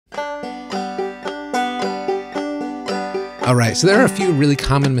All right, so there are a few really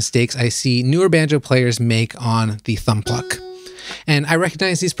common mistakes I see newer banjo players make on the thumb pluck. And I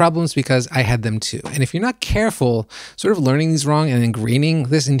recognize these problems because I had them too. And if you're not careful, sort of learning these wrong and ingraining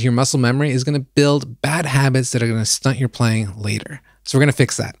this into your muscle memory is going to build bad habits that are going to stunt your playing later. So we're going to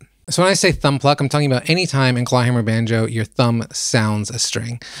fix that. So when I say thumb pluck, I'm talking about any time in Clawhammer Banjo your thumb sounds a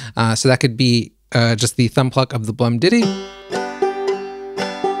string. So that could be just the thumb pluck of the blum ditty.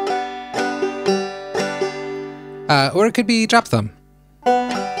 Or it could be drop thumb.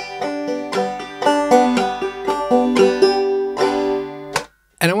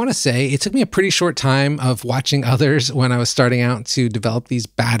 And I want to say it took me a pretty short time of watching others when I was starting out to develop these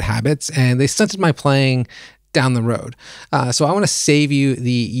bad habits, and they stunted my playing down the road. So I want to save you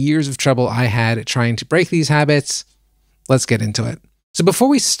the years of trouble I had trying to break these habits. Let's get into it. So before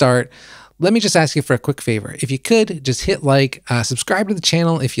we start, let me just ask you for a quick favor. If you could, just hit like, subscribe to the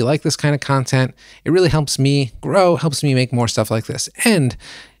channel if you like this kind of content. It really helps me grow, helps me make more stuff like this. And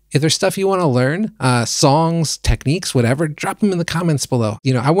if there's stuff you want to learn, songs, techniques, whatever, drop them in the comments below.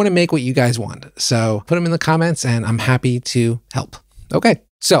 You know, I want to make what you guys want. So put them in the comments and I'm happy to help. Okay,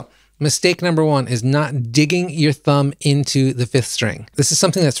 so mistake number one is not digging your thumb into the fifth string. This is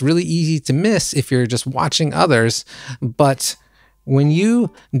something that's really easy to miss if you're just watching others, but when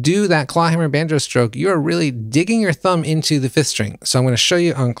you do that Clawhammer Banjo stroke, you are really digging your thumb into the fifth string. So I'm going to show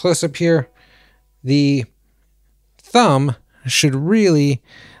you on close up here. The thumb should really,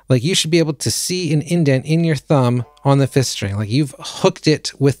 like, you should be able to see an indent in your thumb on the fifth string. Like you've hooked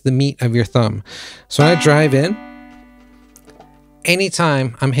it with the meat of your thumb. So when I drive in,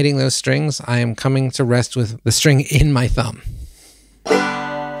 anytime I'm hitting those strings, I am coming to rest with the string in my thumb.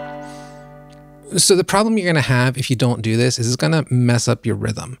 So the problem you're going to have if you don't do this is it's going to mess up your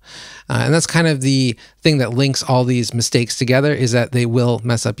rhythm. And that's kind of the thing that links all these mistakes together, is that they will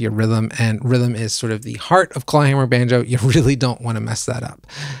mess up your rhythm, and rhythm is sort of the heart of Clawhammer Banjo. You really don't want to mess that up.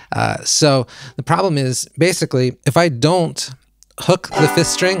 So the problem is basically if I don't hook the fifth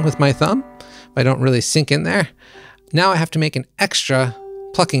string with my thumb, if I don't really sink in there, now I have to make an extra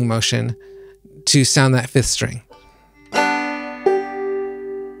plucking motion to sound that fifth string.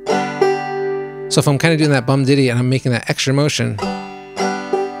 So if I'm kind of doing that bum ditty and I'm making that extra motion,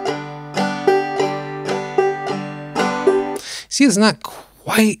 see, it's not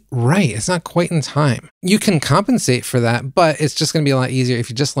quite right. It's not quite in time. You can compensate for that, but it's just going to be a lot easier if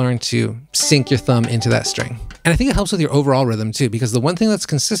you just learn to sink your thumb into that string. And I think it helps with your overall rhythm too, because the one thing that's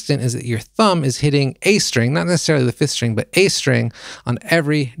consistent is that your thumb is hitting a string, not necessarily the fifth string, but a string on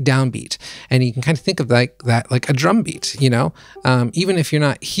every downbeat. And you can kind of think of that like a drum beat, you know, even if you're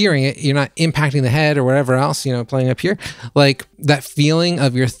not hearing it, you're not impacting the head or whatever else, you know, playing up here, like that feeling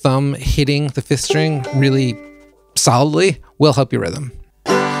of your thumb hitting the fifth string really solidly will help your rhythm.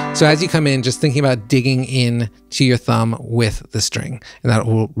 So as you come in, just thinking about digging in to your thumb with the string, and that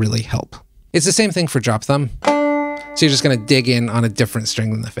will really help. It's the same thing for drop thumb. So you're just going to dig in on a different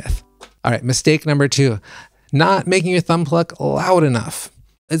string than the fifth. All right, mistake number two, not making your thumb pluck loud enough.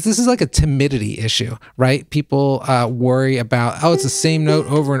 This is like a timidity issue, right? People worry about, oh, it's the same note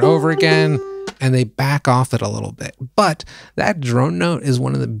over and over again, and they back off it a little bit. But that drone note is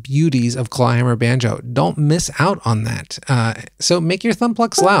one of the beauties of Clawhammer Banjo. Don't miss out on that. So make your thumb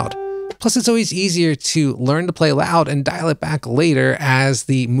plucks loud. Plus, it's always easier to learn to play loud and dial it back later as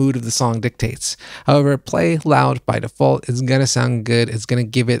the mood of the song dictates. However, play loud by default. It's going to sound good. It's going to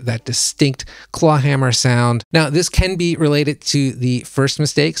give it that distinct clawhammer sound. Now, this can be related to the first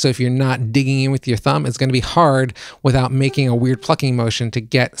mistake. So if you're not digging in with your thumb, it's going to be hard without making a weird plucking motion to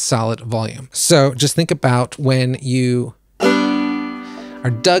get solid volume. So just think about when you are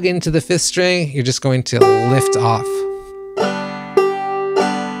dug into the fifth string, you're just going to lift off.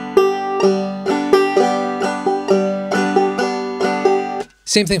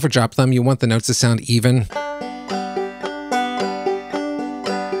 Same thing for drop thumb. You want the notes to sound even.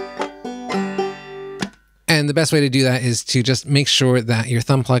 And the best way to do that is to just make sure that your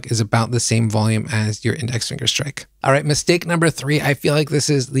thumb pluck is about the same volume as your index finger strike. All right, mistake number three. I feel like this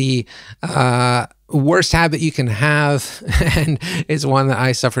is the worst habit you can have, and it's one that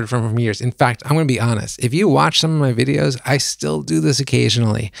I suffered from for years. In fact, I'm going to be honest. If you watch some of my videos, I still do this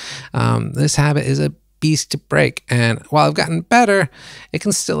occasionally. This habit is a beast to break, and while I've gotten better, it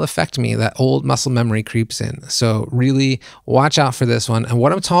can still affect me. That old muscle memory creeps in. So really watch out for this one. And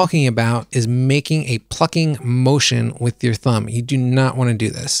what I'm talking about is making a plucking motion with your thumb. You do not want to do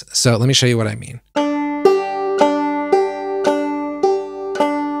this. So let me show you what I mean.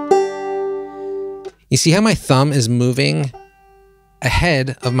 You see how my thumb is moving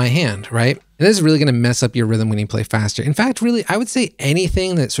ahead of my hand, right? And this is really going to mess up your rhythm when you play faster. In fact, really, I would say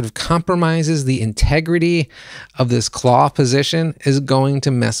anything that sort of compromises the integrity of this claw position is going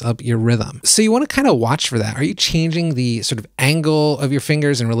to mess up your rhythm. So you want to kind of watch for that. Are you changing the sort of angle of your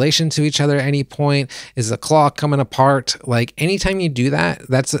fingers in relation to each other at any point? Is the claw coming apart? Like anytime you do that,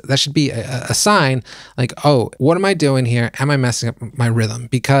 that should be a sign like, oh, what am I doing here? Am I messing up my rhythm?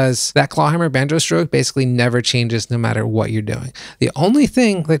 Because that Clawhammer Banjo stroke basically never changes no matter what you're doing. The only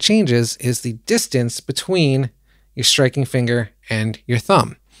thing that changes is the distance between your striking finger and your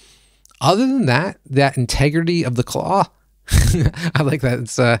thumb. Other than that, that integrity of the claw, I like that.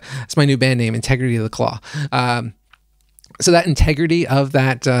 It's my new band name, Integrity of the Claw. So that integrity of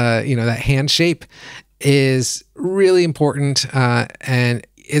that, that hand shape is really important, and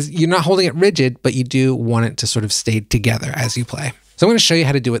you're not holding it rigid, but you do want it to sort of stay together as you play. So I'm going to show you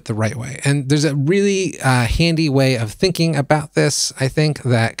how to do it the right way. And there's a really handy way of thinking about this, I think,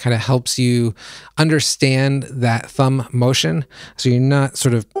 that kind of helps you understand that thumb motion. So you're not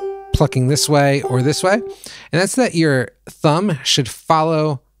sort of plucking this way or this way. And that's that your thumb should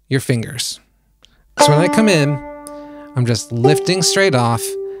follow your fingers. So when I come in, I'm just lifting straight off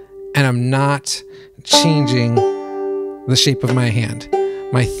and I'm not changing the shape of my hand.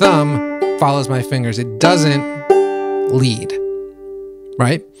 My thumb follows my fingers. It doesn't lead.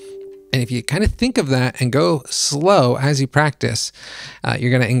 Right? And if you kind of think of that and go slow as you practice,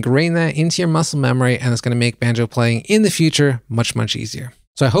 you're going to ingrain that into your muscle memory, and it's going to make banjo playing in the future much, much easier.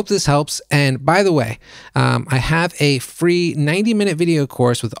 So I hope this helps. And by the way, I have a free 90-minute video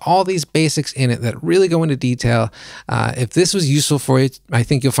course with all these basics in it that really go into detail. If this was useful for you, I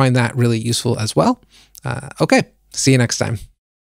think you'll find that really useful as well. Okay, see you next time.